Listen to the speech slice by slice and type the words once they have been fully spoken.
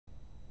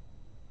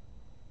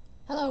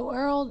Hello,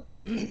 world.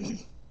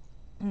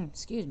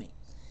 Excuse me.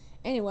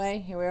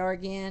 Anyway, here we are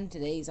again.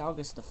 Today's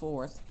August the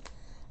 4th.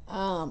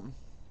 Um,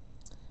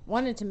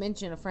 Wanted to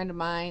mention a friend of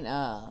mine.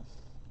 I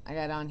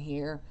got on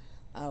here.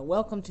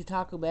 Welcome to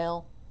Taco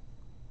Bell.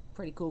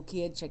 Pretty cool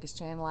kid. Check his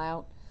channel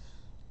out.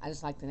 I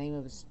just like the name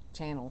of his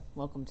channel.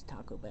 Welcome to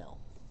Taco Bell.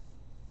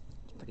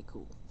 It's pretty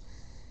cool.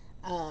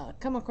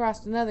 Come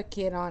across another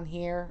kid on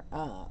here.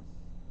 A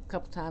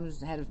couple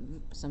times had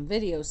some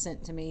videos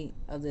sent to me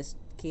of this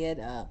kid.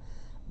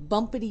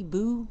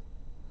 Bumpityboo.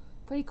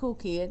 Pretty cool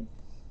kid.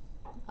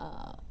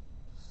 Uh,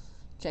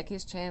 Check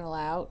his channel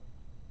out.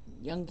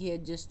 Young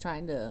kid just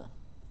trying to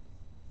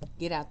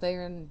get out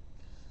there and,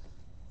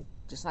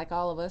 just like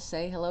all of us,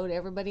 say hello to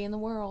everybody in the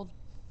world.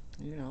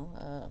 You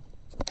know,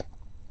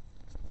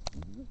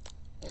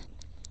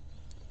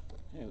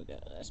 there we go.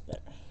 That's better.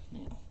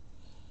 Now,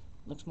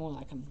 looks more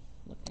like I'm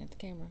looking at the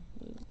camera.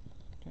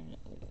 Turn it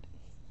up.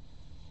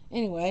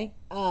 Anyway,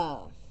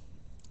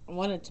 I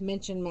wanted to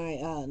mention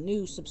my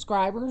new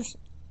subscribers.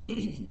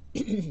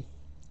 Excuse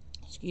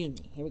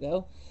me. Here we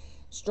go.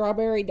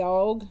 Strawberry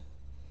Dog,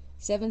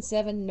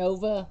 77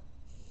 Nova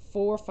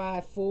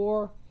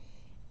 454,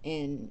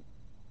 and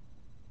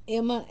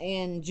Emma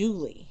and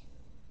Julie.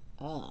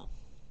 Go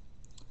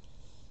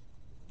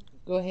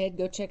ahead,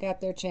 go check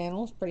out their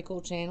channels. Pretty cool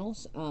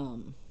channels,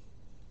 and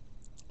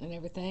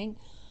everything.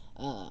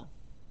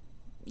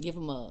 Give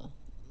them a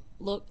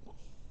look.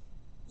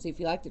 See if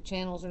you like their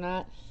channels or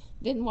not.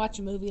 Didn't watch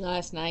a movie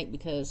last night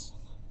because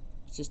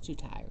I was just too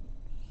tired.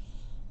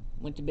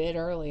 Went to bed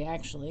early,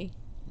 actually.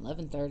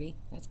 11:30.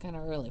 That's kind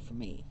of early for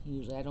me.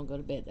 Usually I don't go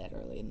to bed that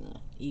early in the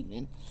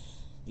evening.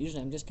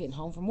 Usually I'm just getting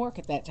home from work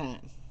at that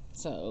time.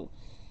 So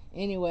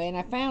anyway, and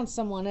I found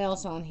someone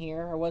else on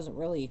here I wasn't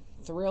really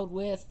thrilled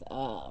with.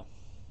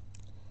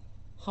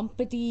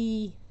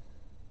 Humpity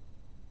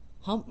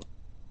Hump.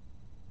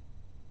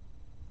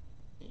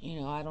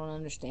 I don't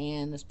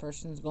understand. This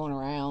person's going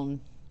around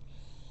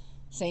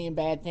saying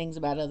bad things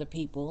about other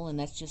people, and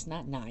that's just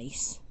not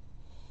nice.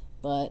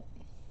 But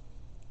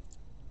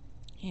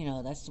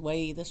that's the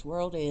way this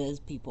world is,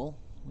 people.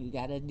 We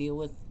got to deal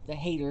with the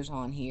haters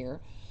on here,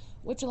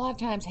 which a lot of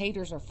times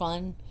haters are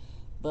fun,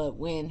 but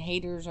when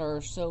haters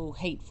are so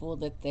hateful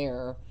that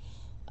they're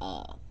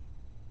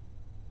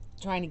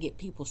trying to get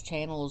people's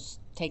channels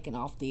taken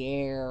off the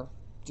air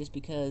just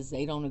because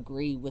they don't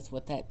agree with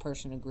what that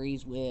person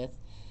agrees with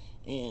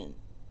and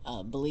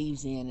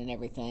believes in and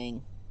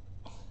everything,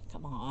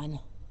 come on,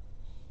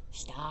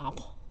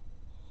 stop.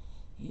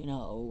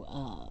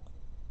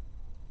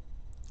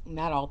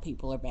 Not all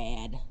people are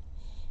bad.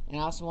 And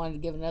I also wanted to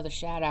give another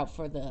shout out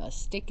for the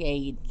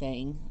stickaid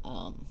thing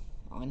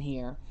on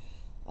here.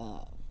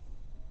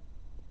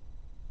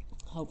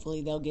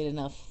 Hopefully they'll get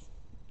enough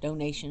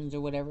donations or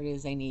whatever it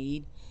is they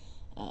need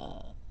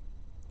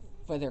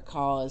for their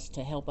cause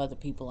to help other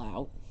people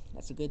out.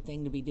 That's a good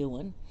thing to be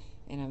doing,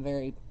 and I'm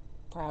very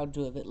proud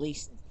to have at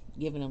least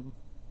given them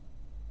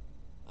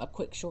a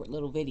quick short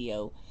little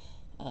video.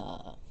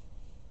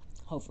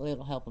 Hopefully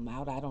it'll help them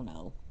out. I don't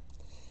know.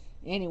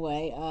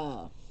 Anyway,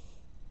 I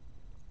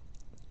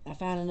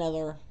found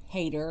another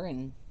hater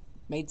and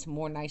made some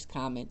more nice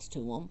comments to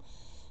him.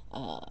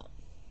 I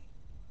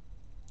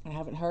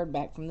haven't heard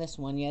back from this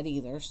one yet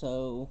either,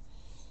 so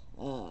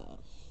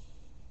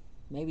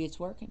maybe it's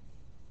working.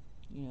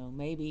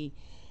 Maybe.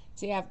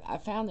 See, I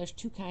found there's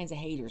two kinds of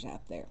haters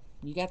out there.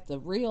 You got the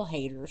real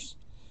haters,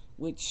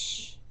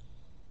 which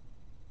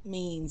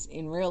means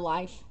in real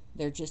life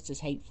they're just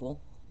as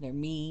hateful. They're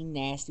mean,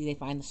 nasty. They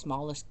find the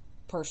smallest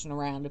person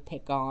around to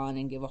pick on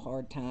and give a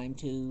hard time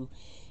to,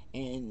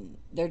 and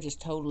they're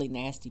just totally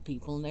nasty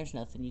people, and there's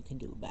nothing you can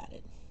do about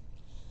it.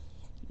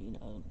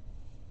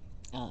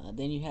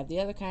 Then you have the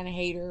other kind of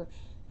hater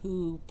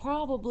who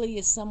probably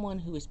is someone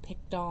who is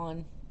picked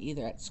on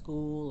either at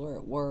school or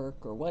at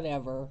work or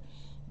whatever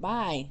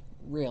by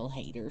real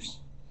haters,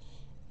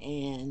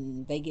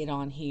 and they get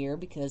on here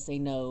because they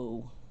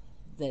know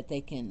that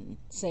they can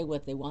say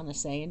what they want to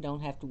say and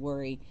don't have to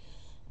worry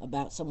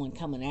about someone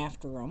coming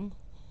after them.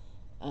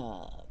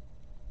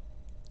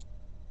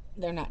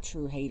 They're not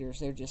true haters.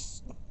 They're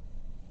just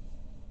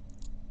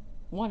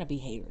wannabe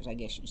haters, I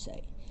guess you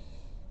say.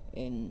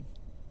 And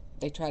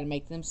they try to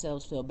make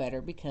themselves feel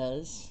better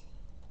because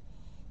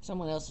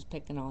someone else is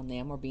picking on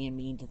them or being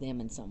mean to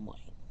them in some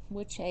way.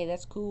 Which, hey,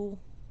 that's cool.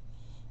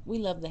 We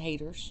love the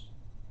haters.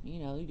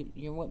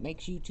 You're what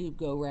makes YouTube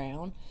go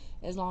round.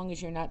 As long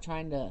as you're not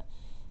trying to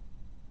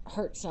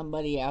hurt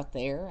somebody out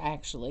there,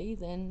 actually,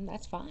 then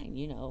that's fine.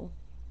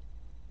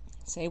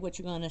 Say what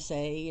you're going to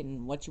say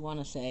and what you want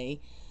to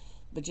say.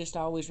 But just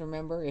always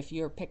remember, if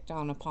you're picked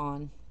on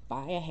upon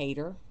by a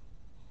hater,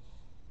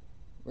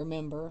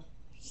 remember,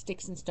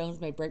 sticks and stones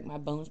may break my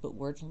bones, but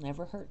words will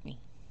never hurt me.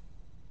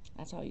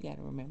 That's all you got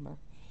to remember.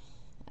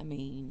 I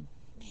mean,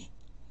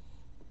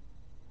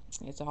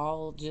 it's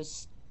all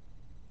just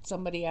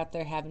somebody out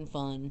there having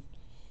fun.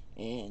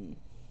 And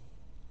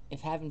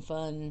if having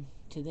fun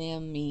to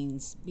them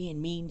means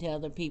being mean to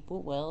other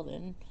people, well,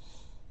 then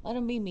let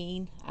them be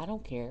mean. I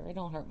don't care. It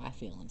don't hurt my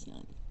feelings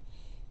none.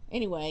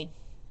 Anyway,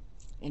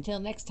 Until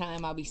next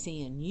time, I'll be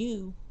seeing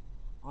you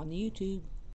on the YouTube.